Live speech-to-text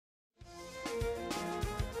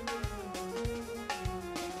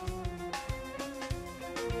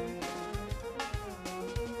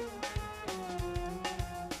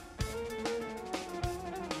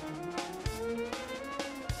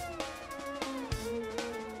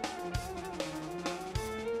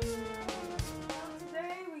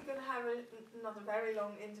a very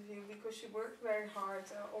long interview because she worked very hard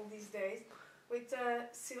all these days with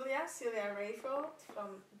Silja Rehfeldt from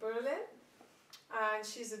Berlin. And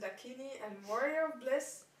she's a Dakini and warrior of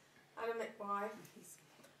bliss and a midwife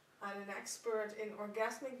and an expert in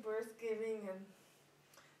orgasmic birth giving and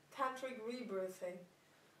tantric rebirthing.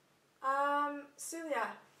 Silja,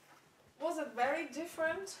 was it very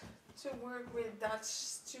different to work with Dutch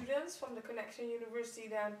students from the Connection University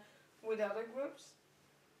than with other groups?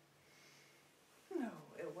 No,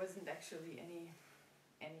 it wasn't actually any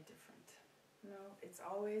different. No, it's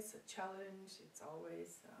always a challenge, it's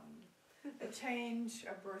always a change,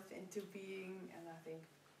 a birth into being, and I think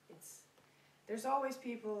there's always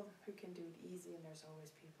people who can do it easy and there's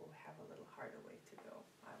always people who have a little harder way to go.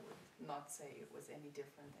 I would not say it was any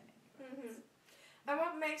different than anyone else. And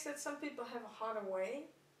what makes it some people have a harder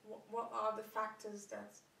way? What are the factors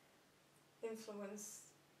that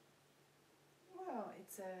influence? Well,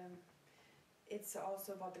 it's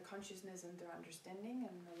also about the consciousness and their understanding,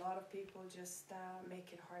 and a lot of people just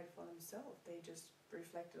make it hard for themselves. They just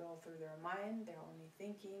reflect it all through their mind, they're only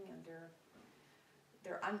thinking, and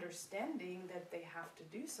they're understanding that they have to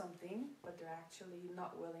do something, but they're actually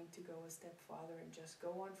not willing to go a step farther and just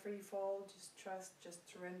go on free fall, just trust, just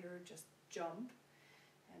surrender, just jump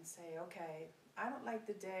and say, okay, I don't like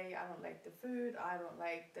the day, I don't like the food, I don't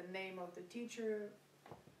like the name of the teacher,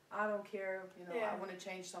 I don't care, you know, I want to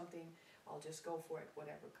change something, I'll just go for it,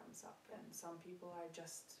 whatever comes up. And some people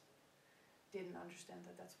didn't understand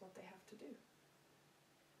that that's what they have to do.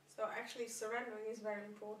 So actually surrendering is very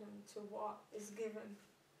important to what is given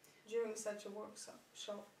during such a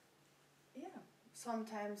workshop. Yeah,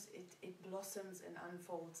 sometimes it blossoms and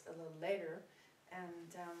unfolds a little later,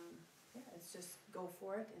 and yeah, it's just go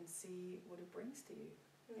for it and see what it brings to you.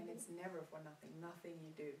 And it's never for nothing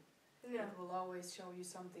you do. Yeah. It will always show you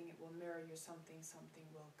something, it will mirror you something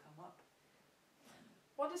will come up.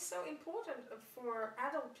 What is so important for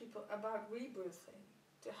adult people about rebirthing,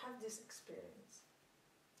 to have this experience?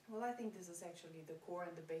 Well, I think this is actually the core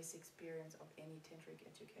and the base experience of any tantric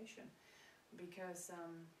education, because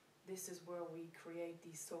this is where we create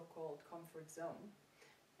the so-called comfort zone.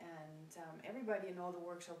 And everybody in all the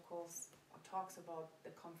workshop calls talks about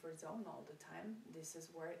the comfort zone all the time. This is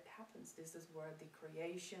where it happens. This is where the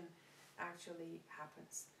creation actually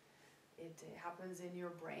happens. It happens in your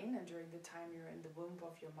brain and during the time you're in the womb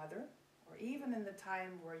of your mother, or even in the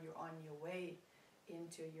time where you're on your way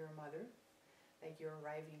into your mother, like your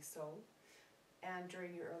arriving soul, and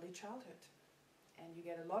during your early childhood. And you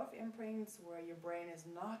get a lot of imprints where your brain is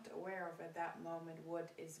not aware of at that moment what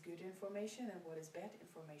is good information and what is bad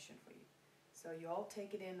information for you. So you all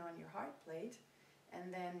take it in on your heart plate,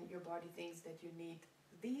 and then your body thinks that you need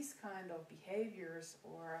these kind of behaviors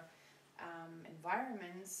or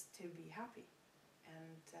environments to be happy.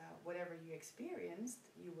 And whatever you experienced,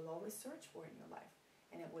 you will always search for in your life.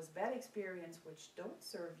 And it was bad experience which don't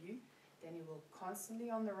serve you, then you will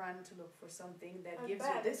constantly on the run to look for something that gives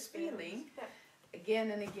you this feeling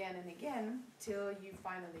again and again and again, till you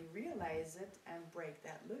finally realize it and break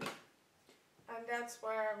that loop. And that's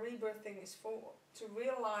where rebirthing is for, to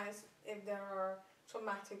realize if there are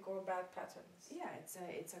traumatic or bad patterns. Yeah,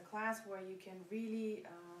 it's a class where you can really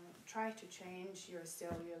try to change your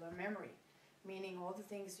cellular memory, meaning all the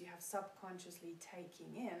things you have subconsciously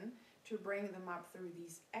taking in, to bring them up through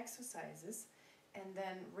these exercises, and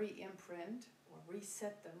then re-imprint or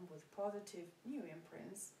reset them with positive new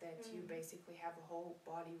imprints that you basically have a whole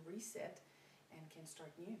body reset and can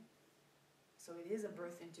start new. So it is a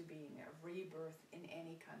birth into being, a rebirth in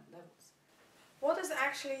any kind of levels. What is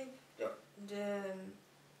actually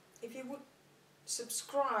if you would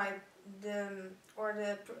subscribe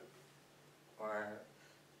or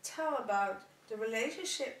tell about the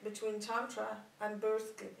relationship between Tantra and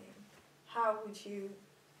birth giving, how would you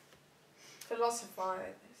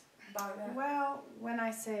philosophize about that? Well, when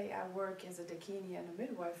I say I work as a Dakini and a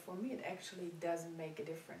midwife, for me it actually doesn't make a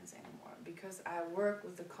difference anymore, because I work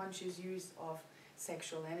with the conscious use of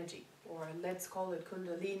sexual energy, or let's call it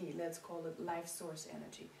Kundalini, let's call it life source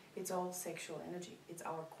energy. It's all sexual energy. It's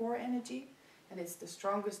our core energy, and it's the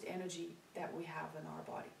strongest energy that we have in our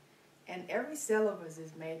body. And every cell of us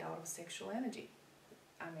is made out of sexual energy.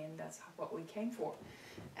 I mean, that's what we came for.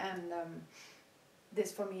 And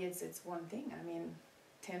this for me, it's one thing. I mean,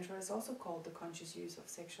 Tantra is also called the conscious use of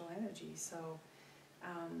sexual energy. So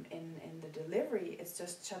in the delivery, it's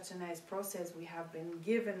just such a nice process we have been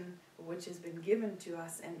given, which has been given to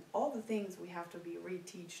us, and all the things we have to be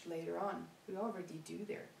retaught later on, we already do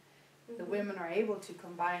there. The women are able to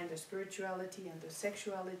combine their spirituality and their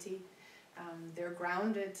sexuality. They're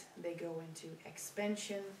grounded, they go into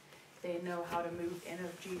expansion, They know how to move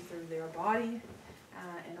energy through their body,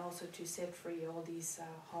 and also to set free all these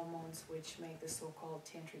hormones which make the so-called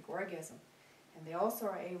tantric orgasm. And they also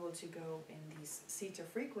are able to go in these theta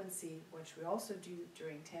frequency, which we also do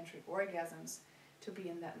during tantric orgasms, to be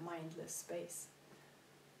in that mindless space.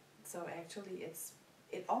 So actually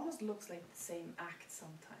it almost looks like the same act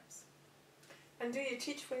sometimes. And do you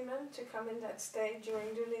teach women to come in that state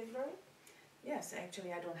during delivery? Yes,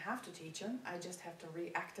 actually I don't have to teach them, I just have to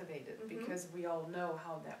reactivate it, Mm-hmm. because we all know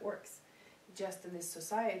how that works. Just in this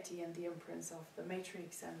society and the imprints of the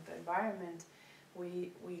matrix and the environment,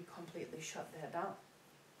 we completely shut that down.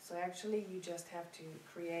 So actually you just have to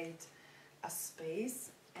create a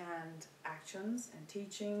space and actions and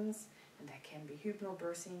teachings, and that can be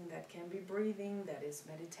hypnobirthing, that can be breathing, that is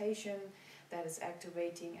meditation, that is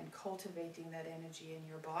activating and cultivating that energy in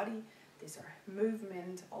your body. These are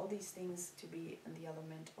movement, all these things to be in the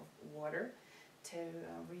element of water, to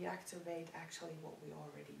reactivate actually what we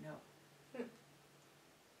already know.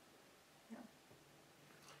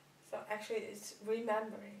 So actually it's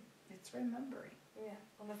remembering. It's remembering. Yeah,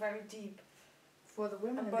 on a very deep. For the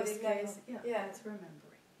women in this case, it's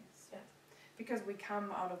remembering. Yes. Yeah. Because we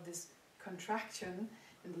come out of this contraction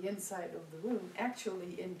in the inside of the womb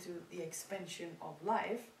actually into the expansion of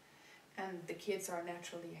life, and the kids are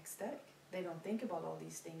naturally ecstatic. They don't think about all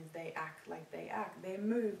these things, they act like they act. They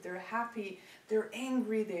move, they're happy, they're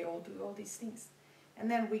angry, they all do all these things. And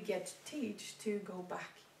then we get to teach to go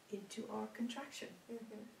back into our contraction.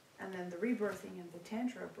 Mm-hmm. And then the rebirthing and the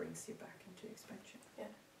Tantra brings you back into expansion. Yeah,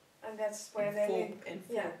 and that's where in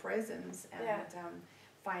full presence, and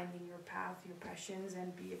finding your path, your passions,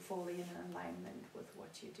 and be fully in alignment with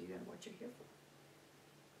what you do and what you're here for.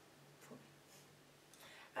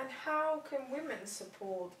 And how can women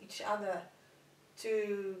support each other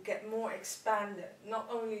to get more expanded, not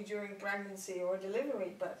only during pregnancy or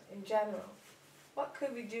delivery, but in general? What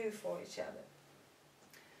could we do for each other?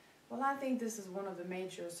 Well, I think this is one of the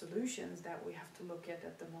major solutions that we have to look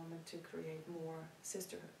at the moment to create more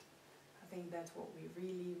sisterhood. I think that's what we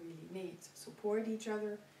really, really need. Support each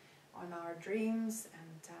other on our dreams, and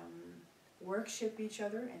worship each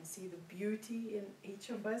other and see the beauty in each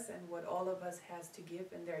of us and what all of us has to give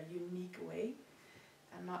in their unique way,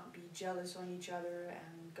 and not be jealous on each other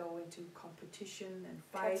and go into competition and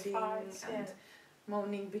fighting and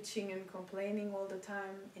moaning, bitching and complaining all the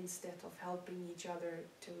time, instead of helping each other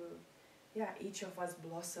to, each of us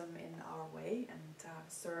blossom in our way and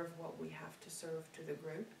serve what we have to serve to the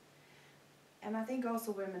group. And I think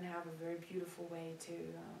also women have a very beautiful way to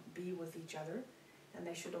be with each other, and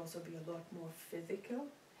they should also be a lot more physical.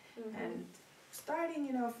 Mm-hmm. And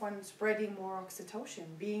starting, from spreading more oxytocin,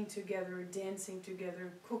 being together, dancing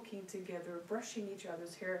together, cooking together, brushing each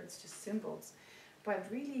other's hair, it's just symbols. But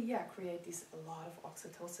really, create a lot of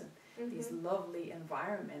oxytocin, mm-hmm. these lovely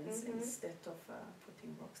environments, mm-hmm. instead of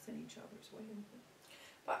putting rocks in each other's way. Mm-hmm.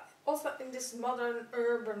 But also in this modern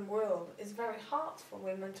urban world, it's very hard for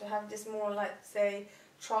women to have this more, let's say,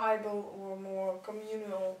 tribal or more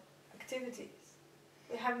communal activities.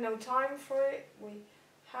 We have no time for it.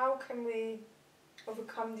 How can we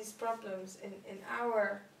overcome these problems in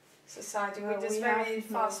our society with this very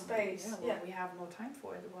fast pace? We have no time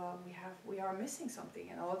for it. Well, we are missing something,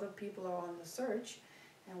 and other people are on the search,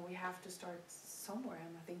 and we have to start somewhere.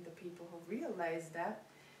 And I think the people who realize that,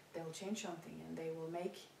 they'll change something, and they will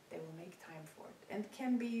make time for it. And it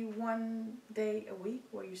can be one day a week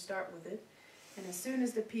where you start with it, and as soon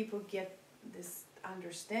as the people get this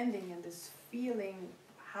understanding and this feeling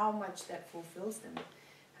how much that fulfills them,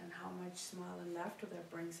 and how much smile and laughter that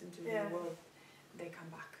brings into their world, they come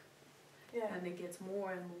back. Yeah. And it gets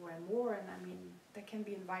more and more and more, and I mean, that can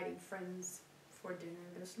be inviting friends for dinner.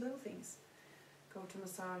 There's little things. Go to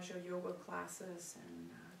massage or yoga classes, and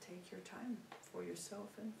take your time for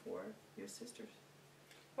yourself and for your sisters.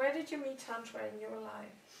 Where did you meet Tantra in your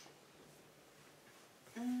life?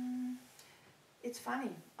 It's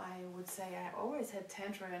funny. I would say I always had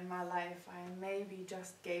Tantra in my life. I maybe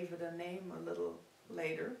just gave it a name a little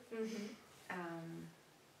later. Mm-hmm.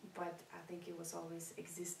 But I think it was always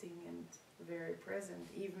existing and very present,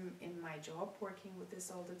 even in my job, working with this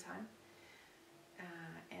all the time.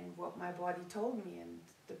 And what my body told me, and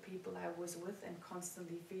the people I was with, and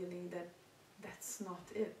constantly feeling that that's not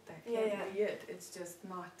it, that can't be it, it's just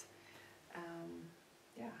not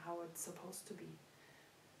how it's supposed to be.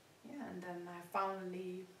 Yeah, and then I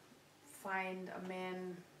finally found a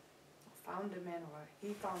man, or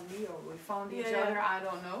he found me, or we found each other, I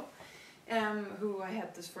don't know. Who I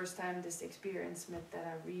had this first time, this experience met, that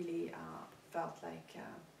I really felt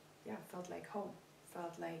like home,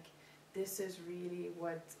 felt like this is really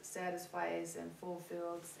what satisfies and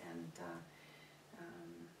fulfills and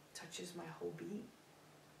touches my whole being.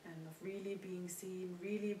 And of really being seen,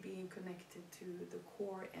 really being connected to the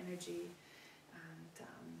core energy,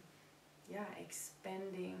 and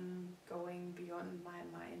expanding, going beyond my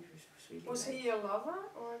mind was really. Was he your lover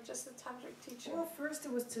or just a tantric teacher? Well, first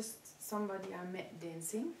it was just somebody I met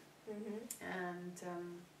dancing, and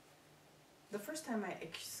the first time I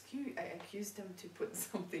accused him to put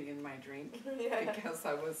something in my drink because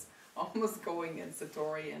I was almost going in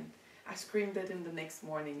Satori, and I screamed it in the next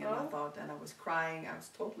morning, and I thought, and I was crying, I was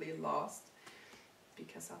totally lost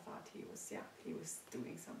because I thought he was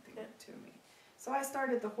doing something to me. So I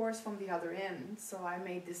started the horse from the other end, so I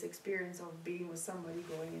made this experience of being with somebody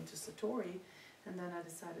going into Satori, and then I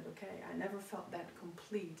decided, okay, I never felt that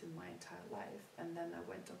complete in my entire life, and then I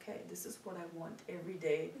went, okay, this is what I want every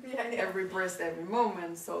day, every breath, every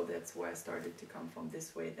moment, so that's where I started to come from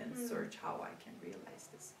this way, then search how I can realize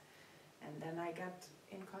this. And then I got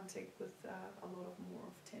in contact with a lot of more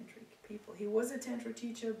of tantric people. He was a tantra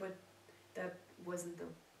teacher, but that wasn't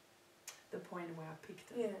the point where I picked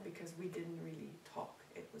him, because we didn't really talk.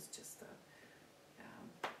 It was just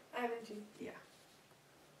energy. Yeah.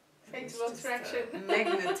 Fatal attraction.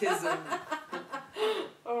 Magnetism.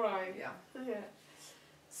 All right. Yeah.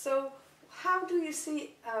 So, how do you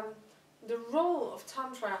see the role of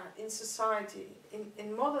Tantra in society,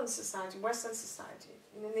 in modern society, Western society,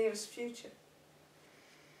 in the nearest future?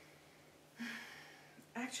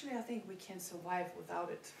 Actually, I think we can survive without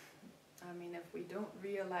it. I mean, if we don't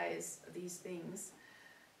realize these things,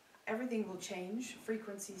 everything will change,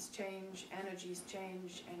 frequencies change, energies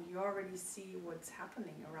change, and you already see what's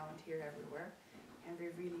happening around here everywhere. And we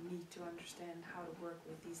really need to understand how to work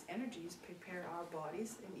with these energies, prepare our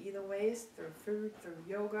bodies in either ways, through food, through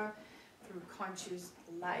yoga, through conscious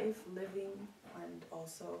life, living, and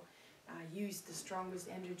also use the strongest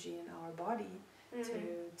energy in our body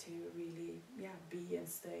to really be and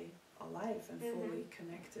stay alive and fully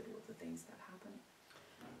connected with the things that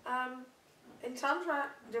happen. In Tantra,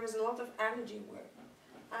 there is a lot of energy work,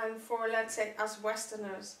 and for, let's say, us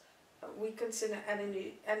Westerners, we consider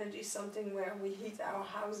energy something where we heat our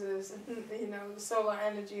houses, solar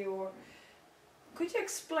energy. Or could you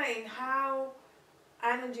explain how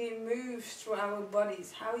energy moves through our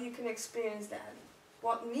bodies, how you can experience that?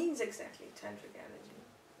 What means exactly tantric energy?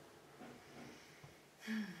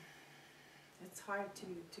 It's hard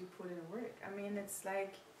to put in work. I mean, it's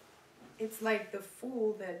like the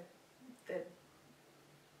fuel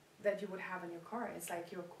that you would have in your car. It's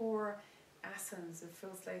like your core essence. It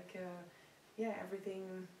feels like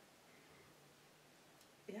everything.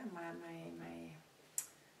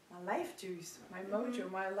 My life juice, my mojo,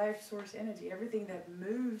 my life source energy, everything that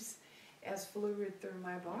moves as fluid through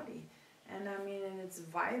my body. And I mean, and it's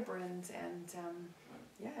vibrant, and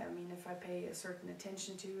I mean, if I pay a certain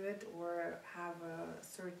attention to it or have a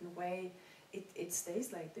certain way, it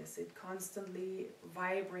stays like this. It constantly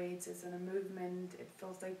vibrates. It's in a movement. It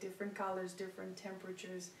feels like different colors, different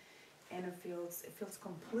temperatures, and it feels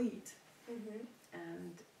complete.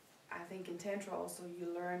 And I think in Tantra also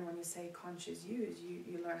you learn, when you say conscious use,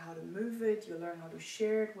 you learn how to move it, you learn how to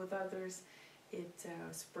share it with others. It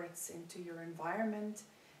spreads into your environment.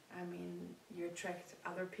 I mean, you attract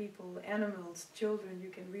other people, animals, children. You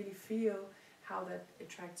can really feel how that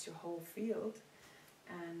attracts your whole field.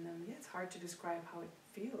 And it's hard to describe how it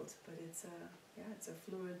feels, but it's a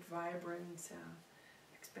fluid, vibrant,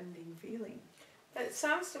 expanding feeling. But it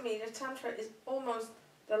sounds to me that Tantra is almost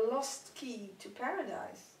the lost key to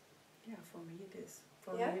paradise. Yeah, for me it is.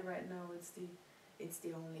 For me right now, it's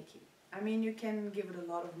the only key. I mean, you can give it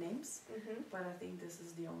a lot of names, but I think this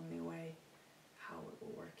is the only way how it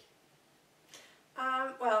will work.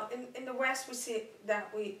 Well, in the West we see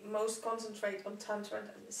that we most concentrate on Tantra,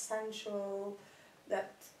 that is sensual,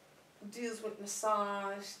 that deals with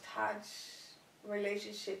massage, touch,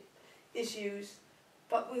 relationship issues.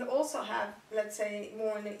 But we also have, let's say,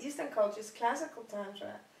 more in the Eastern cultures, classical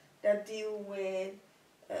Tantra, that deal with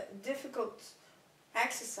difficult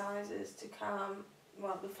exercises to come,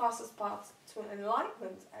 the fastest path to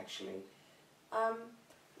enlightenment, actually.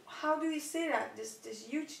 How do you see that, this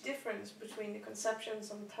huge difference between the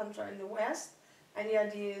conceptions of Tantra in the West and the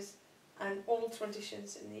ideas and old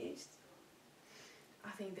traditions in the East? I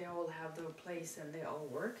think they all have their place and they all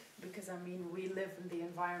work, because I mean, we live in the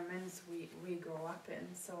environments we grow up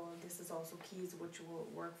in, so this is also keys which will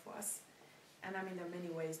work for us. And I mean, there are many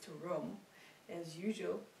ways to roam, as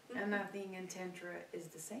usual, and I think in Tantra is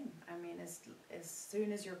the same. I mean, as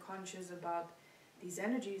soon as you're conscious about these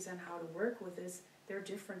energies and how to work with this, there are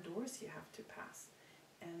different doors you have to pass.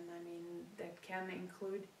 And I mean, that can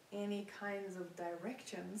include any kinds of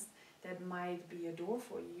directions that might be a door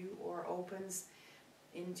for you, or opens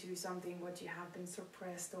into something what you have been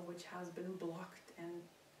suppressed or which has been blocked. And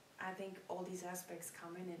I think all these aspects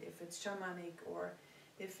come in it, if it's shamanic, or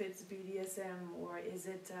if it's BDSM, or is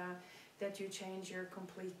it that you change your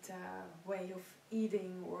complete way of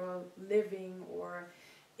eating or living, or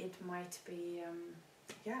it might be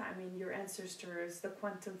your ancestors, the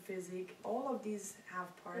quantum physics, all of these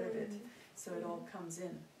have part of it. So it all comes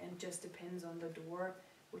in, and just depends on the door,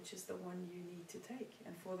 which is the one you need to take.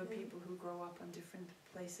 And for the people who grow up on different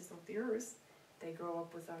places of the earth, they grow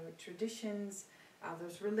up with other traditions,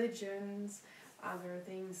 others religions, other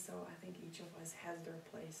things. So I think each of us has their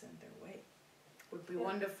place and their way. Would be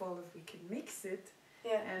wonderful if we could mix it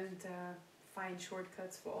and find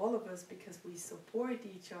shortcuts for all of us, because we support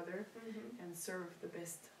each other and serve the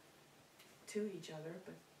best to each other,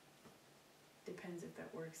 but depends if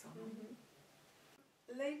that works or not.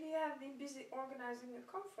 Lately I've been busy organizing a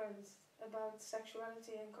conference about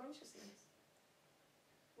sexuality and consciousness.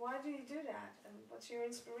 Why do you do that, and what's your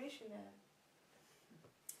inspiration there?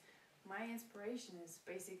 My inspiration is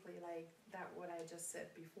basically like that, what I just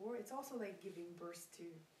said before. It's also like giving birth to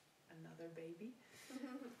another baby.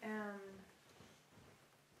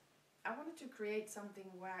 I wanted to create something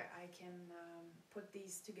where I can put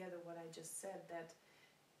these together, what I just said, that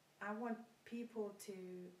I want people to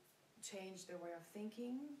change their way of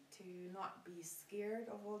thinking, to not be scared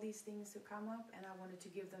of all these things to come up, and I wanted to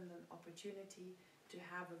give them an opportunity to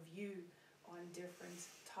have a view on different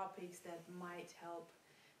topics that might help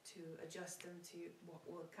to adjust them to what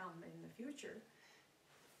will come in the future.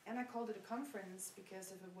 And I called it a conference because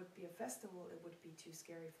if it would be a festival, it would be too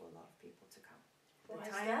scary for a lot of people to come.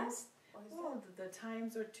 The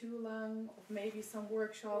times are too long, of maybe some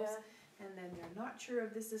workshops, and then they're not sure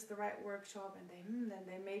if this is the right workshop, and then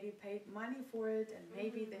they maybe paid money for it, and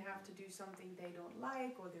maybe they have to do something they don't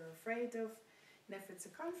like or they're afraid of. And if it's a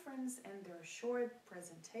conference and there are short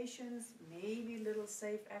presentations, maybe little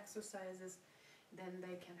safe exercises, then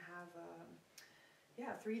they can have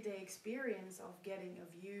a 3-day experience of getting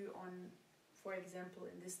a view on, for example,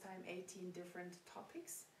 in this time 18 different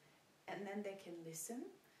topics, and then they can listen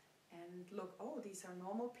and look, oh, these are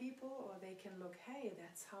normal people, or they can look, hey,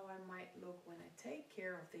 that's how I might look when I take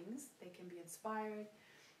care of things. They can be inspired,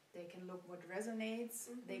 they can look what resonates,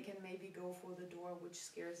 they can maybe go for the door which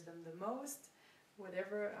scares them the most.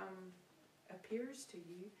 Whatever appears to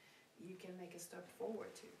you, you can make a step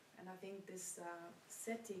forward to. And I think this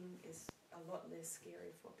setting is a lot less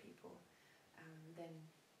scary for people than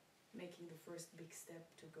making the first big step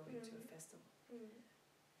to going to a festival.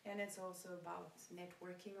 And it's also about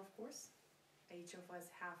networking, of course. Each of us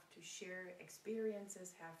have to share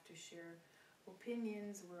experiences, have to share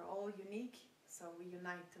opinions. We're all unique, so we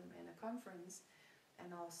unite them in a conference, and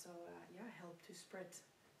also help to spread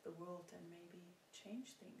the world and maybe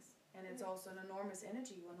change things. And it's also an enormous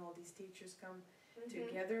energy when all these teachers come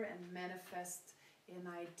together and manifest an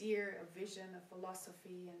idea, a vision, a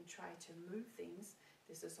philosophy, and try to move things.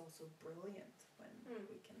 This is also brilliant when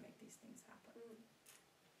we can make these things happen.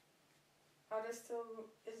 Is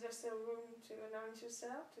there still room to announce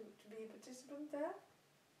yourself, to be a participant there?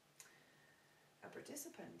 A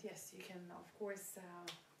participant, yes. You can, of course,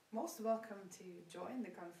 most welcome to join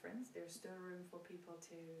the conference. There's still room for people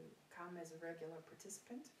to come as a regular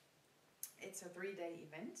participant. It's a 3-day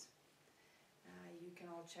event. You can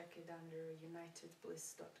all check it under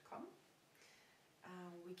unitedbliss.com.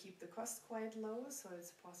 We keep the cost quite low, so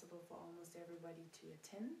it's possible for almost everybody to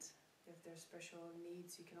attend. If there's special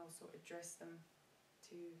needs, you can also address them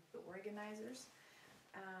to the organizers.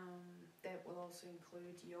 That will also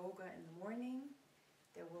include yoga in the morning.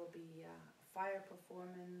 There will be a fire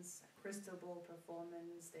performance, a crystal ball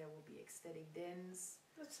performance. There will be ecstatic dance.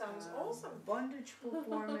 That sounds awesome. Bondage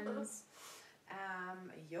performance,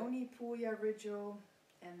 a yoni puya ritual,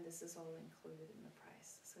 and this is all included in the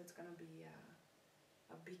price. So it's going to be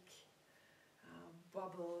a big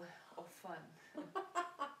bubble of fun.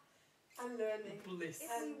 And learning. Bliss.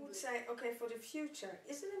 If we would say, okay, for the future,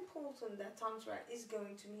 is it important that Tantra is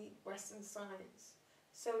going to meet Western science,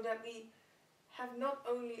 so that we have not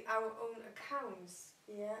only our own accounts,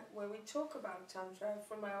 where we talk about Tantra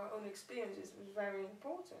from our own experiences, which is very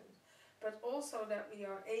important, but also that we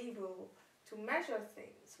are able to measure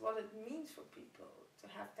things, what it means for people to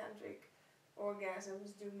have tantric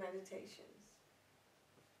orgasms, do meditations.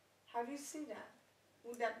 How do you see that?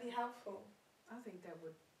 Would that be helpful? I think that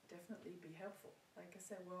would definitely be helpful. Like I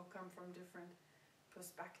said, we all come from different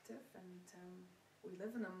perspective, and we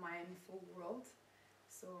live in a mindful world,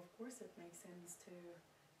 so of course it makes sense to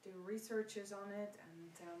do researches on it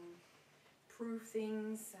and prove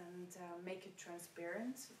things and make it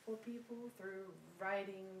transparent for people through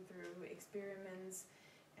writing, through experiments,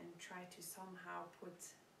 and try to somehow put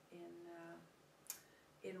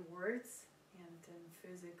in words and in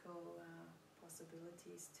physical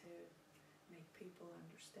possibilities to make people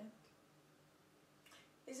understand.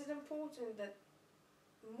 Is it important that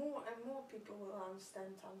more and more people will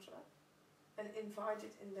understand Tantra and invite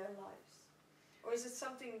it in their lives? Or is it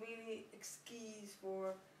something really excuse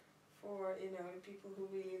for you know, the people who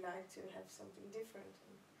really like to have something different?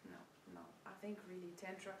 No. I think really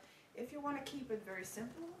Tantra, if you want to keep it very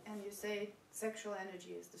simple and you say sexual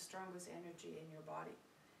energy is the strongest energy in your body,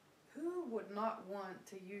 who would not want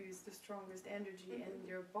to use the strongest energy in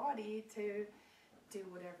your body to do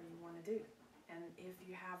whatever you want to do? And if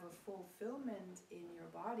you have a fulfillment in your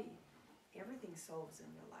body, everything solves in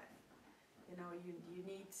your life. You know, you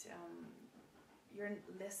need, you're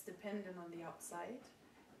less dependent on the outside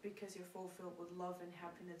because you're fulfilled with love and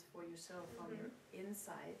happiness for yourself from your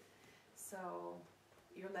inside. So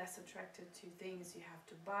you're less attracted to things you have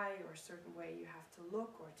to buy or a certain way you have to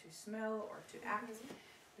look or to smell or to act,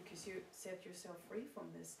 because you set yourself free from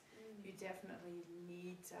this. You definitely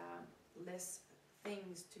need less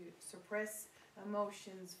things to suppress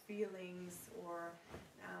emotions, feelings, or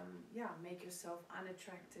make yourself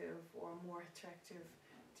unattractive or more attractive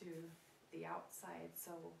to the outside.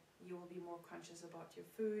 So you will be more conscious about your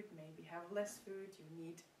food, maybe have less food, you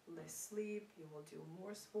need less sleep, you will do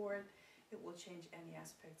more sport. It will change any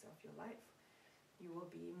aspects of your life. You will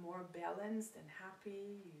be more balanced and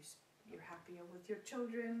happy. You're happier with your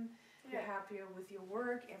children. You're happier with your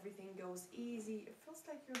work. Everything goes easy. It feels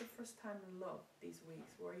like you're the first time in love these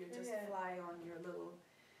weeks, where you just fly on your little.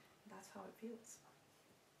 That's how it feels.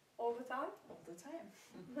 All the time? All the time.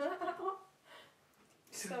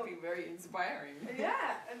 So, would be very inspiring.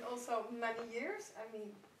 Yeah, and also many years. I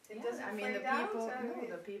mean, it doesn't fade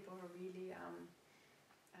the people who really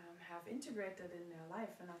have integrated in their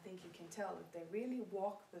life, and I think you can tell if they really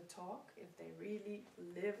walk the talk, if they really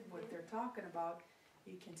live what they're talking about,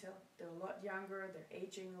 you can tell they're a lot younger, they're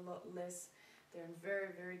aging a lot less, they're in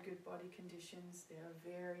very, very good body conditions, they're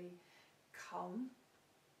very calm.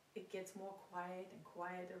 It gets more quiet and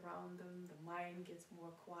quiet around them, the mind gets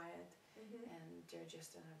more quiet, and they're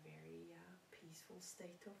just in a very peaceful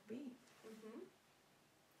state of being.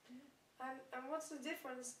 And what's the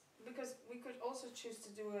difference? Because we could also choose to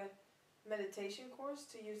do a meditation course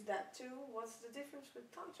to use that too. What's the difference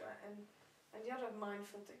with Tantra and the other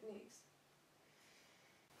mindful techniques?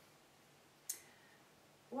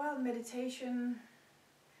 Well, meditation,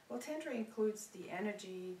 Tantra includes the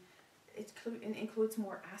energy, it includes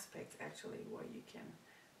more aspects actually where you can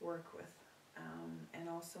work with. And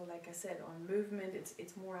also, like I said, on movement,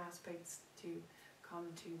 it's more aspects to come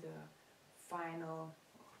to the final,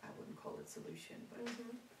 I wouldn't call it solution, but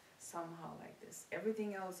somehow like this.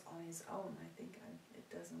 Everything else on its own, I think it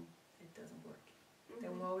doesn't work.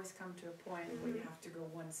 There will always come to a point where you have to go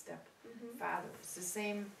one step farther. It's the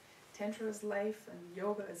same. Tantra is life and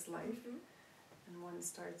yoga is life, and one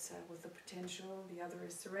starts with the potential, the other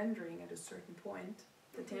is surrendering at a certain point.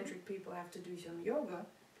 The tantric people have to do some yoga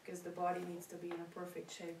because the body needs to be in a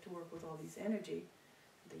perfect shape to work with all these energy.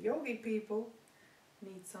 The yogic people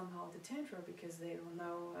need somehow the Tantra because they don't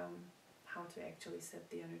know how to actually set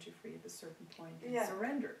the energy free at a certain point and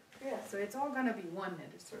surrender. So it's all going to be one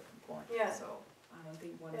at a certain point. So I don't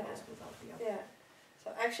think one goes without the other.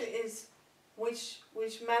 So actually it's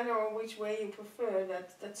which manner or which way you prefer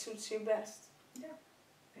that suits you best. Yeah,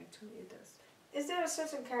 actually it does. Is there a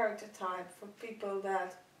certain character type for people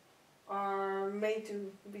that are made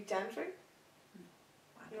to be tantric?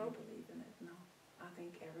 I don't believe in it, no. I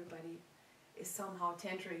think everybody is somehow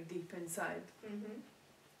tantric deep inside.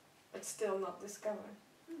 But still not discovered.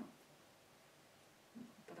 No.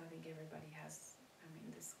 But I think everybody has,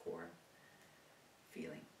 this core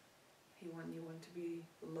feeling. You want to be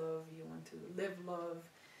love, you want to live love,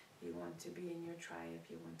 you want to be in your tribe,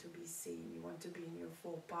 you want to be seen, you want to be in your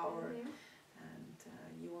full power, and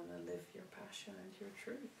you want to live your passion and your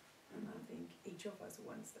truth. And I think each of us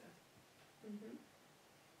wants that.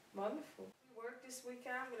 Wonderful. We work this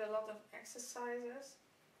weekend with a lot of exercises.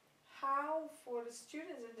 How, for the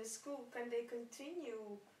students in the school, can they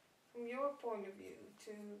continue, from your point of view,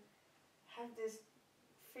 to have this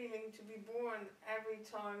feeling to be born every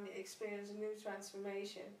time they experience a new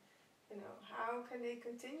transformation? How can they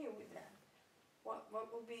continue with that? What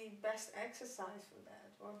would be best exercise for that,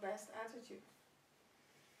 or best attitude?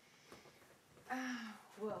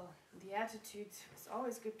 Well, the attitude, it's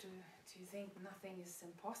always good to think nothing is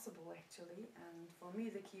impossible actually, and for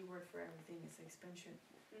me the key word for everything is expansion.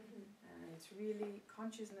 And it's really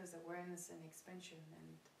consciousness, awareness and expansion, and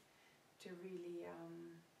to really,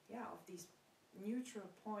 of this neutral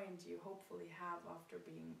point you hopefully have after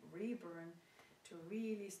being reborn, to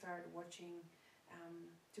really start watching,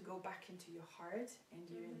 to go back into your heart and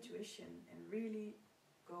your intuition and really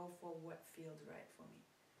go for what feels right for me.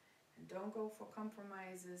 And don't go for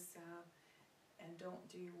compromises, and don't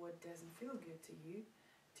do what doesn't feel good to you,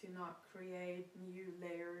 to not create new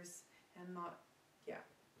layers and not,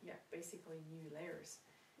 basically new layers.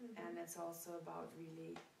 And it's also about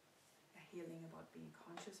really healing, about being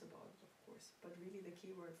conscious about it, of course. But really the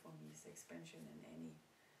key word for me is expansion in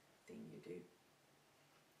anything you do.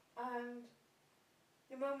 And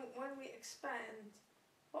the moment when we expand,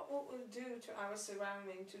 what will we do to our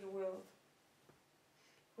surrounding, to the world?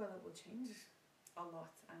 Well, it will change a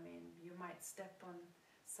lot. I mean, you might step on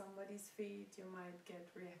somebody's feet, you might get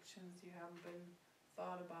reactions you haven't been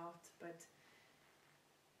thought about, but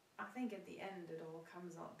I think at the end it all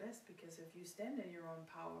comes out best, because if you stand in your own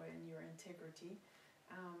power and your integrity,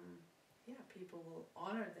 people will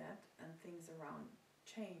honor that, and things around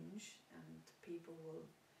change, and people will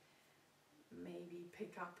maybe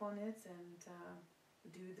pick up on it and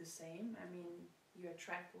do the same. I mean, you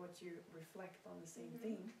attract what you reflect on, the same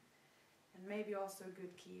thing. And maybe also a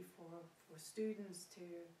good key for students to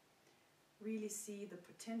really see the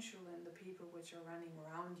potential in the people which are running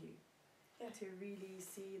around you. To really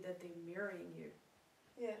see that they're mirroring you.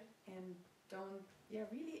 And don't,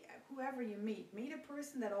 really, whoever you meet a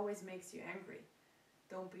person that always makes you angry.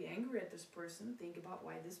 Don't be angry at this person. Think about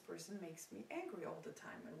why this person makes me angry all the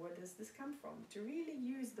time, and where does this come from? To really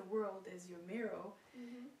use the world as your mirror,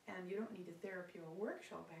 and you don't need a therapy or a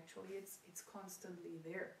workshop. Actually, it's constantly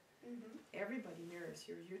there. Everybody mirrors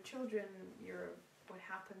your children, what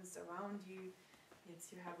happens around you. You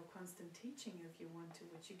have a constant teaching if you want to,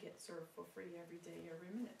 which you get served for free every day, every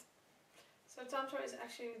minute. So Tantra is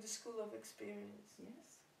actually the school of experience.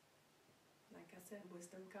 Yes. Like I said,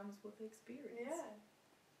 wisdom comes with experience.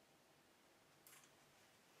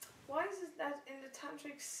 Why is it that in the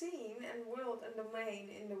tantric scene and world and domain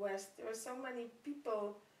in the West, there are so many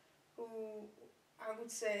people who, I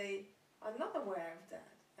would say, are not aware of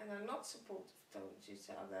that and are not supportive towards each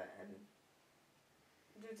other and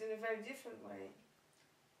do it in a very different way?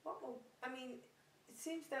 It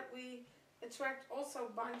seems that we attract also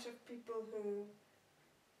a bunch of people who,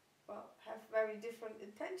 have very different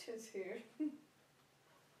intentions here. Well,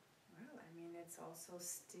 it's also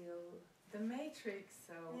still the matrix,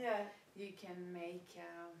 so you can make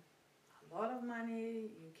a lot of money,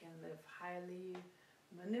 you can live highly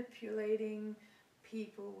manipulating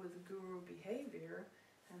people with guru behavior,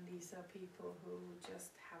 and these are people who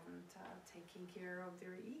just haven't taken care of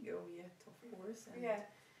their ego yet, of course, and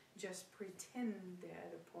just pretend they're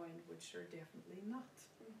at a point which they're definitely not.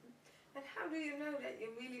 And how do you know that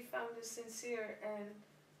you really found a sincere and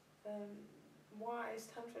wise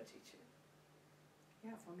Tantra teacher?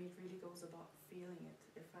 For me it really goes about feeling it.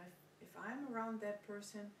 If I'm around that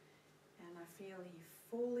person and I feel he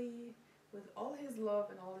fully, with all his love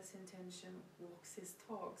and all his intention, walks his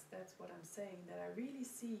talks, that's what I'm saying, that I really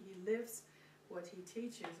see he lives what he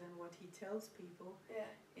teaches and what he tells people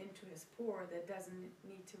into his pour. That doesn't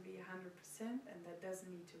need to be 100%, and that doesn't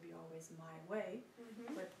need to be always my way,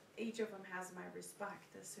 but each of them has my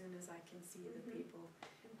respect as soon as I can see the people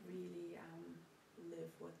really live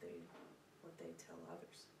what they tell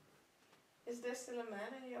others. Is there still a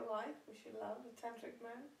man in your life which you love, a tantric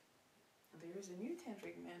man? There is a new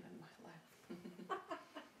tantric man in my life.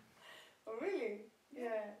 Oh really?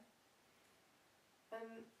 Yeah.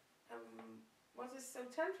 And what is so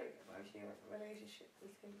tantric about your relationship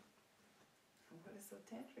with him? What is so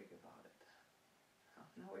tantric about it? Oh,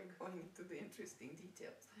 now we're going into the interesting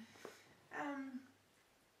details.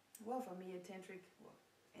 For me, a tantric,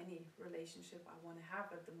 any relationship I want to have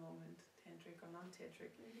at the moment, tantric or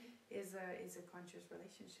non-tantric, is a conscious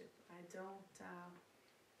relationship. I don't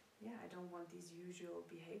want these usual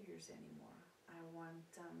behaviors anymore. I want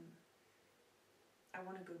to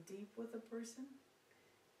go deep with a person.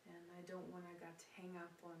 And I don't want to hang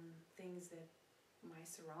up on things that my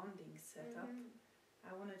surroundings set up.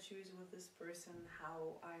 I want to choose with this person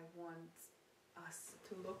how I want us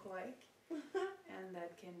to look like. And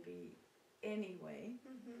that can be any way.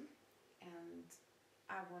 And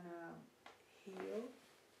I want to heal.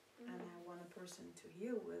 And I want a person to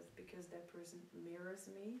heal with, because that person mirrors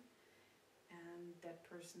me. And that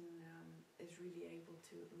person is really able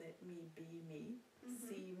to let me be me,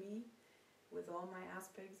 see me, with all my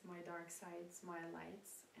aspects, my dark sides, my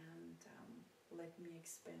lights, and let me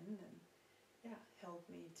expand and help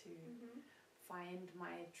me to find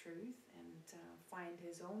my truth and find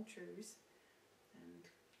his own truth and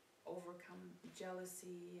overcome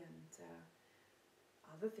jealousy and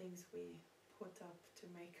other things we put up to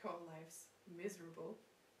make our lives miserable.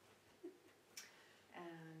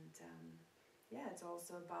 And it's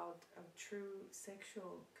also about a true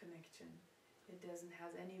sexual connection. It doesn't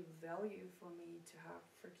have any value for me to have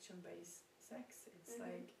friction-based sex. It's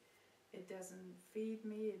like, it doesn't feed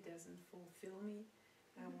me, it doesn't fulfill me.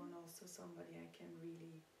 I want also somebody I can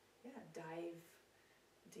really dive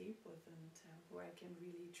deep with and who I can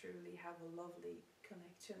really truly have a lovely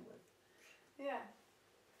connection with. Yeah.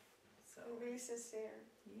 So really sincere.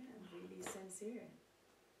 Yeah, and really sincere.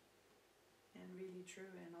 And really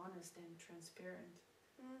true and honest and transparent.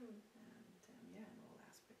 And in all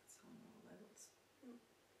aspects, on all levels.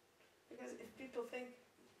 Because if people think,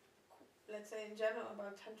 let's say in general,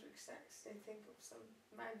 about tantric sex, they think of some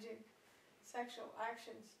magic sexual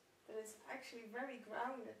actions, but it's actually very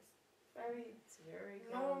grounded, it's very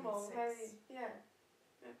normal, sex.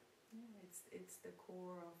 It's it's the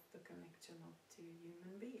core of the connection of two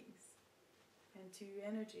human beings and two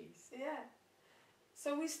energies. Yeah.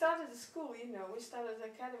 So we started a school, we started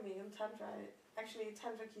an academy in Tantra, actually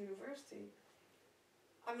Tantric University.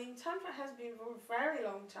 I mean, Tantra has been for a very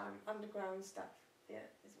long time underground stuff. Yeah,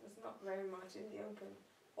 it was not very much in the open,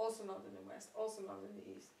 also not in the West, also not in the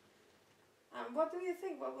East. What do you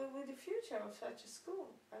think? What will be the future of such a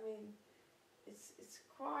school? I mean, it's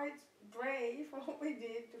quite brave what we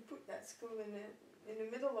did to put that school in the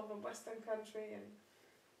middle of a Western country and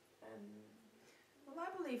Well,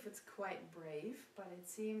 I believe it's quite brave, but it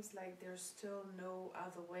seems like there's still no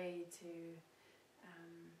other way to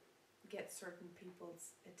get certain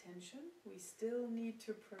people's attention. We still need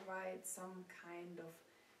to provide some kind of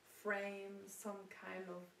frame, some kind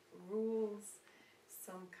of rules,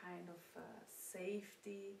 some kind of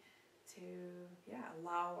safety to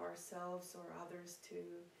allow ourselves or others to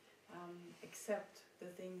accept the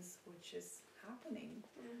things which is happening.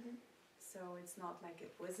 So it's not like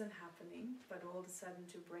it wasn't happening, but all of a sudden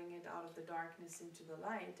to bring it out of the darkness into the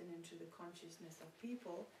light and into the consciousness of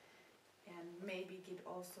people, and maybe get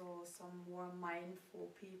also some more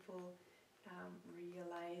mindful people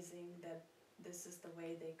realizing that this is the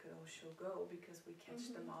way they could also go, because we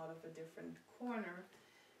catch them out of a different corner.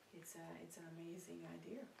 It's an amazing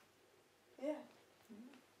idea. Yeah.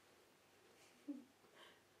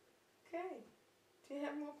 Okay. Do you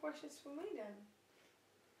have more questions for me then?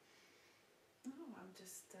 No, I'm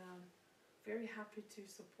just very happy to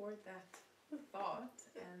support that thought,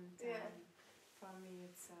 and for me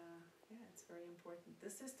it's very important. The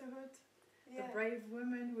sisterhood, the brave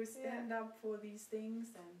women who stand up for these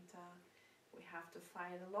things, and we have to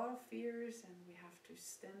fight a lot of fears, and we have to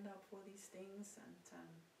stand up for these things, and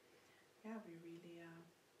we really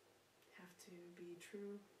have to be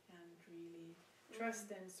true and really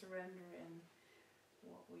trust and surrender in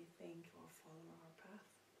what we think or follow our path.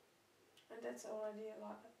 And that's already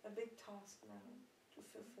a big task now to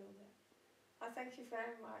fulfill that. I thank you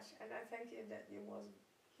very much, and I thank you that you was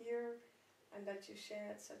here and that you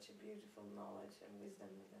shared such a beautiful knowledge and wisdom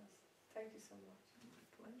with us. Thank you so much. My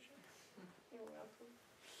pleasure. You're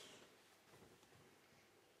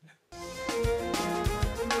welcome.